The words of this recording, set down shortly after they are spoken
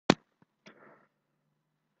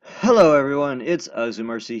Hello everyone, it's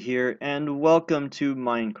Azumercy here, and welcome to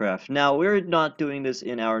Minecraft. Now, we're not doing this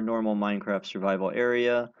in our normal Minecraft survival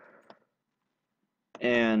area,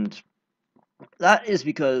 and that is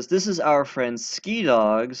because this is our friend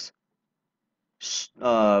Skedog's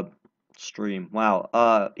uh, stream.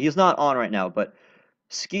 Wow, he's not on right now, but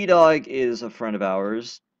Skedog is a friend of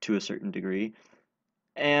ours, to a certain degree,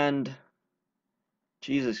 and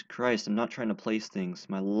Jesus Christ, I'm not trying to place things.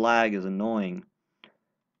 My lag is annoying.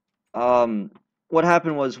 Um, what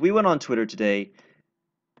happened was, we went on Twitter today,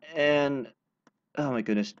 and oh my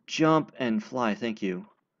goodness, jump and fly, thank you.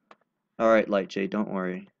 Alright, Light J, don't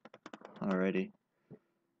worry. Alrighty.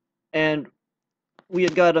 And we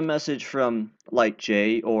had got a message from Light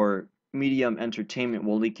J, or Medium Entertainment,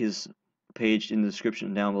 will link his page in the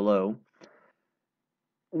description down below.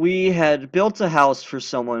 We had built a house for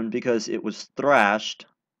someone because it was thrashed.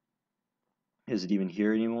 Is it even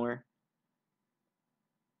here anymore?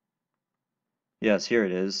 Yes, here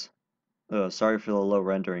it is. Oh, sorry for the low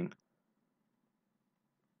rendering.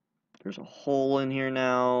 There's a hole in here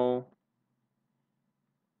now.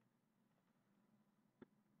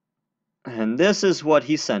 And this is what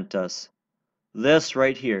he sent us. This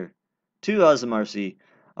right here. To Azumarcy,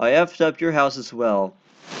 I effed up your house as well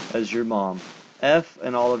as your mom. F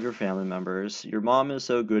and all of your family members. Your mom is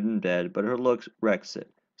so good in bed, but her looks wrecks it.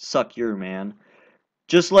 Suck your man.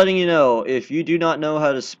 Just letting you know, if you do not know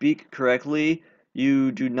how to speak correctly,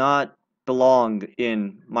 you do not belong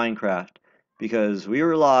in Minecraft. Because we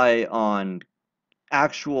rely on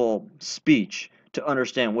actual speech to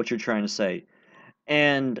understand what you're trying to say.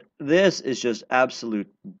 And this is just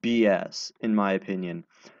absolute BS, in my opinion.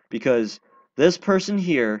 Because this person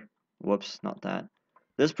here, whoops, not that.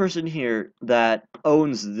 This person here that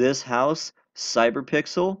owns this house,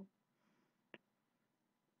 Cyberpixel,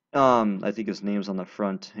 I think his name's on the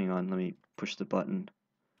front. Hang on, let me push the button.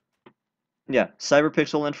 Yeah,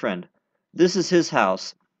 Cyberpixel and friend. This is his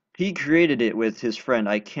house. He created it with his friend.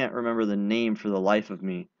 I can't remember the name for the life of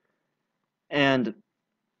me. And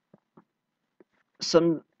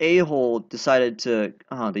some a-hole decided to,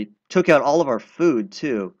 oh, they took out all of our food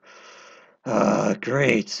too.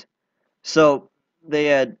 Great. So they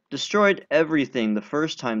had destroyed everything the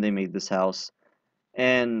first time they made this house,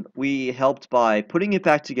 and we helped by putting it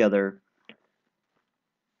back together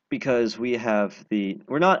because we're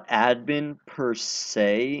not admin per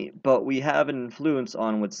se, but we have an influence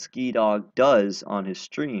on what Skedog does on his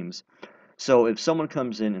streams. So if someone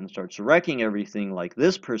comes in and starts wrecking everything like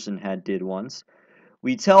this person did once,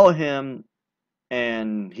 we tell him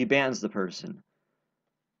and he bans the person.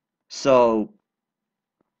 So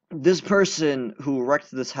this person who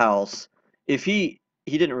wrecked this house, if he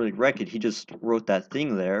didn't really wreck it, he just wrote that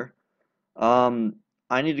thing there.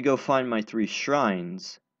 I need to go find my 3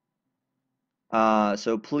 shrines.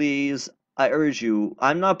 So please, I urge you,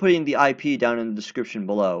 I'm not putting the IP down in the description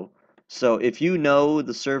below. So if you know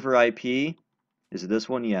the server IP, is it this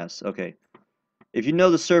one? Yes, okay. If you know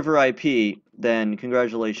the server IP, then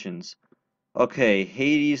congratulations. Okay,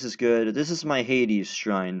 Hades is good. This is my Hades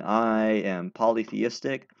shrine. I am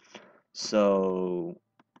polytheistic, so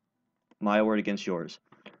my word against yours.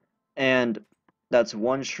 And that's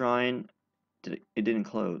one shrine. It didn't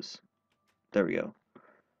close. There we go.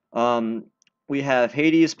 We have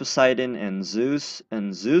Hades, Poseidon, and Zeus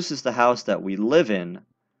is the house that we live in.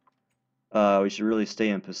 We should really stay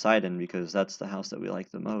in Poseidon because that's the house that we like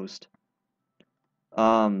the most.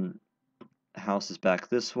 House is back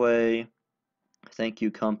this way. Thank you,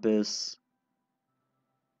 Compass.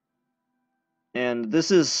 And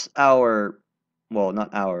this is our, well,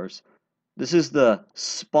 not ours. This is the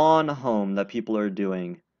spawn home that people are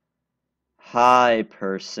doing. Hi,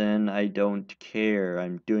 person. I don't care.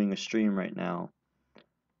 I'm doing a stream right now.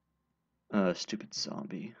 Stupid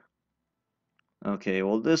zombie. Okay,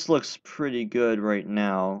 well, this looks pretty good right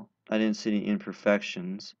now. I didn't see any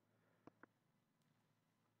imperfections.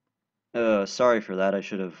 Sorry for that. I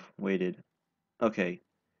should have waited. Okay.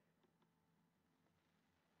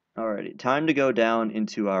 Alrighty, time to go down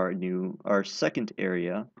into our second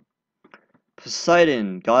area.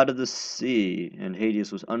 Poseidon, god of the sea, and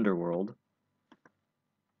Hades was underworld.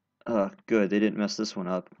 Good, they didn't mess this one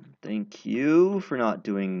up. Thank you for not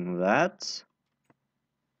doing that.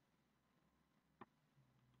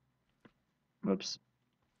 Whoops.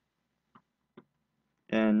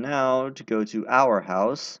 And now to go to our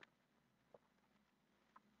house.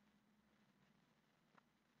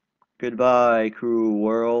 Goodbye, cruel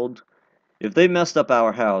world. If they messed up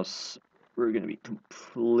our house, we're gonna be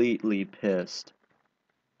completely pissed.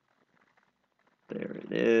 There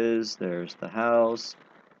it is. There's the house.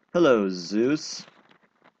 Hello, Zeus.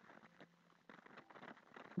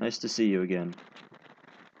 Nice to see you again.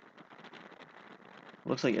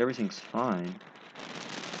 Looks like everything's fine.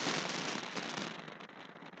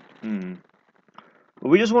 But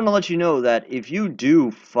we just want to let you know that if you do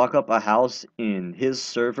fuck up a house in his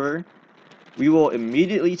server, we will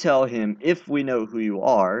immediately tell him if we know who you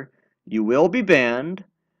are. You will be banned,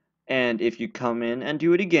 and if you come in and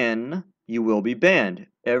do it again, you will be banned.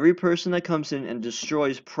 Every person that comes in and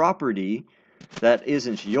destroys property that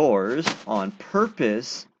isn't yours on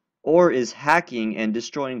purpose, or is hacking and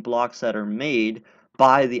destroying blocks that are made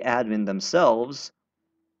by the admin themselves,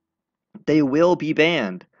 they will be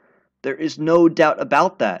banned. There is no doubt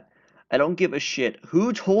about that. I don't give a shit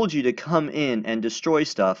who told you to come in and destroy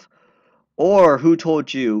stuff, or who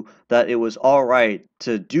told you that it was alright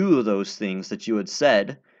to do those things that you had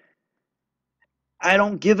said. I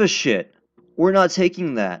don't give a shit. We're not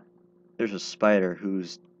taking that. There's a spider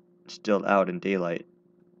who's still out in daylight.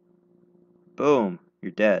 Boom,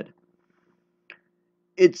 you're dead.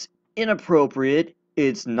 It's inappropriate,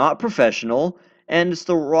 it's not professional, and it's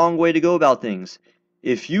the wrong way to go about things.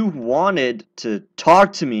 If you wanted to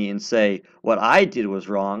talk to me and say what I did was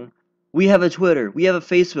wrong, we have a Twitter, we have a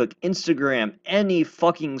Facebook, Instagram, any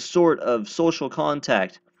fucking sort of social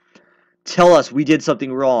contact. Tell us we did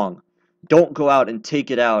something wrong. Don't go out and take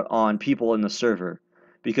it out on people in the server.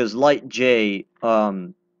 Because Light J,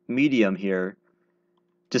 Medium here,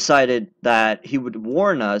 decided that he would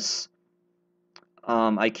warn us.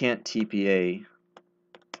 I can't TPA.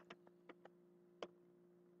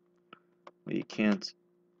 We can't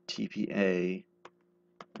TPA.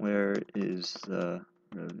 Where is the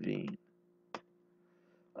ravine?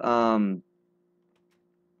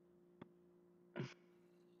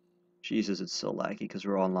 Jesus, it's so laggy because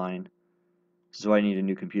we're online. This is why I need a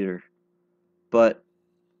new computer. But,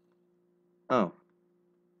 oh.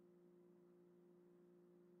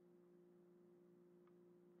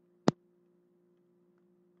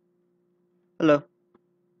 Hello.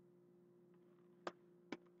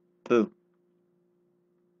 Boo.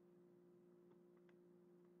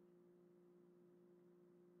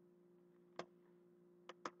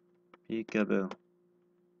 Peekaboo.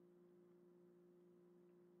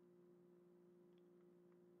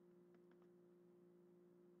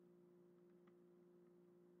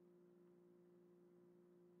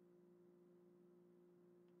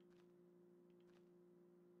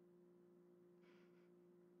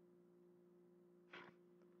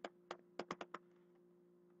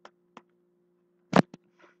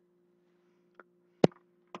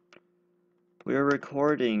 We're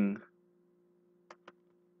recording.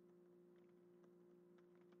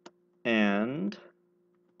 And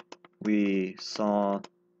we saw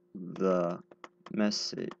the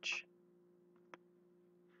message.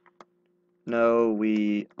 No,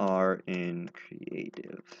 we are in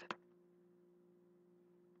creative.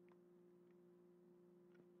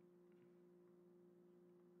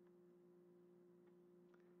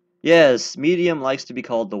 Yes, Medium likes to be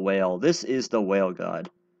called the whale. This is the whale god.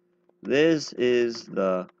 This is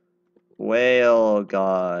the whale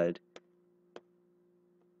god.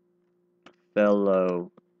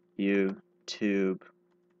 Fellow YouTube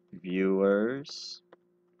viewers.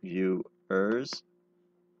 There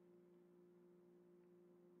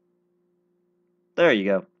you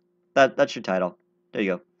go. That's your title. There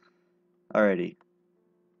you go. Alrighty.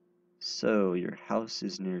 So, your house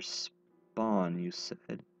is near spawn, you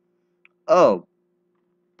said. Oh,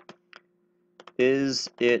 is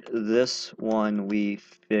it this one we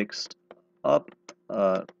fixed up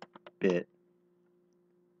a bit?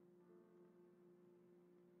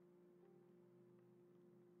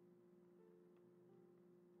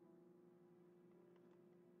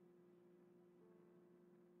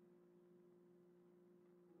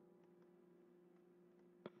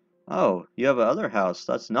 Oh, you have another house.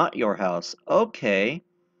 That's not your house. Okay.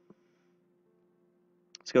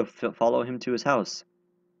 Let's go follow him to his house.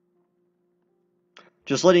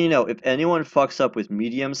 Just letting you know, if anyone fucks up with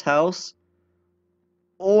Medium's house,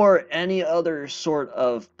 or any other sort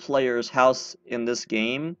of player's house in this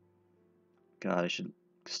game, God, I should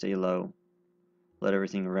stay low. Let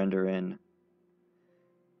everything render in.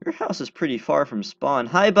 Your house is pretty far from spawn.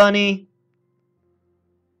 Hi, bunny!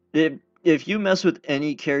 If you mess with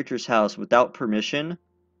any character's house without permission,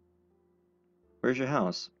 where's your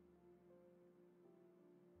house?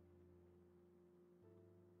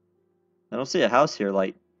 I don't see a house here,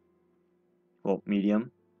 like, well,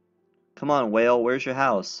 medium. Come on, whale, where's your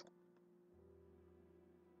house?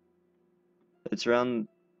 It's around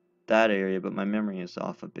that area, but my memory is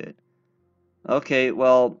off a bit. Okay,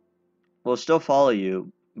 well, we'll still follow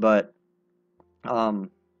you, but,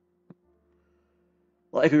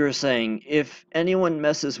 Like we were saying, if anyone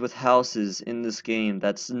messes with houses in this game,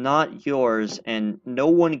 that's not yours, and no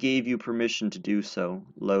one gave you permission to do so.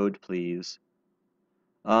 Load, please.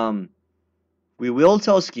 We will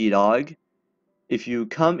tell Skedog, if you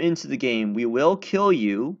come into the game, we will kill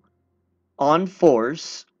you on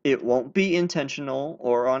force. It won't be intentional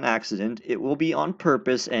or on accident. It will be on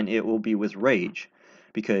purpose, and it will be with rage,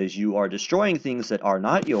 because you are destroying things that are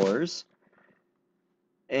not yours,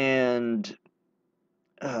 and...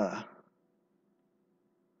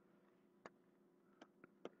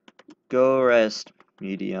 Go rest,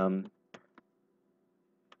 medium.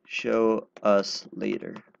 Show us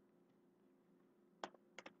later.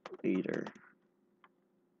 Later.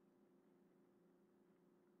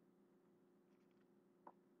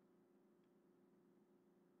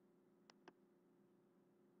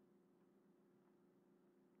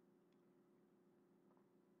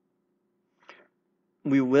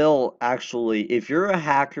 We will actually, if you're a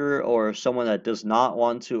hacker or someone that does not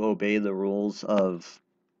want to obey the rules of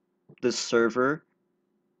this server,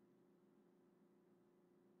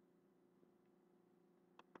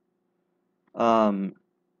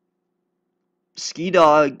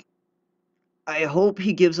 Skedog, I hope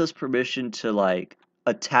he gives us permission to, like,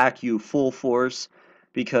 attack you full force,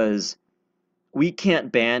 because we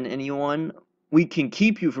can't ban anyone. We can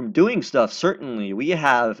keep you from doing stuff, certainly. We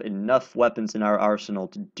have enough weapons in our arsenal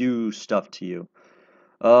to do stuff to you.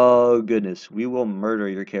 Oh, goodness. We will murder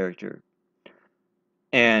your character.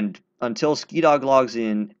 And until Skedog logs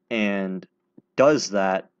in and does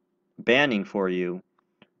that banning for you,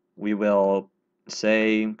 we will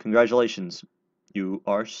say, congratulations, you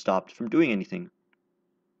are stopped from doing anything.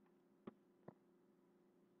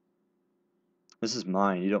 This is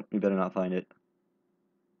mine. You better not find it.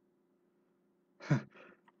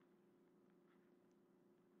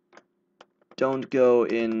 Don't go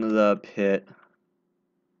in the pit.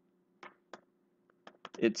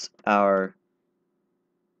 It's our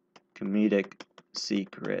comedic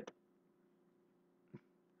secret.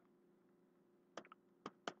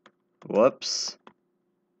 Whoops.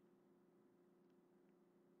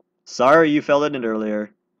 Sorry you fell in it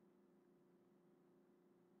earlier.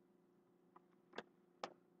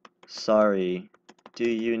 Sorry. Do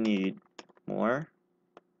you need more?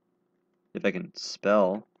 If I can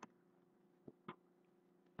spell.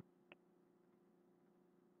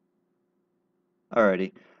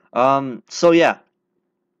 Alrighty. So yeah.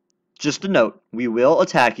 Just a note, we will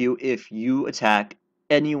attack you if you attack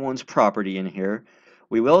anyone's property in here.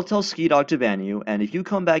 We will tell Skedog to ban you, and if you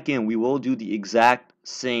come back in, we will do the exact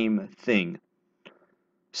same thing.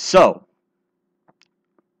 So,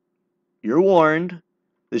 you're warned.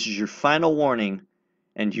 This is your final warning,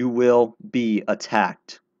 and you will be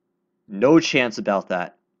attacked. No chance about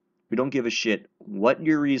that. We don't give a shit what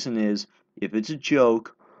your reason is, if it's a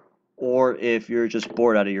joke, or if you're just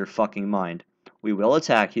bored out of your fucking mind. We will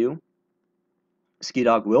attack you.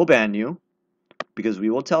 Skedog will ban you, because we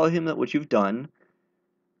will tell him that what you've done,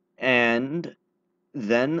 and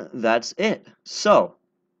then that's it. So,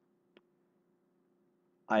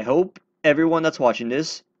 I hope everyone that's watching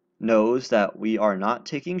this knows that we are not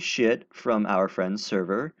taking shit from our friend's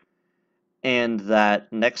server, and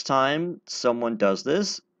that next time someone does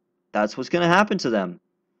this, that's what's going to happen to them.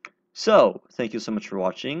 So, thank you so much for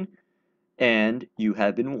watching, and you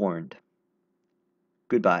have been warned.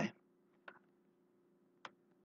 Goodbye.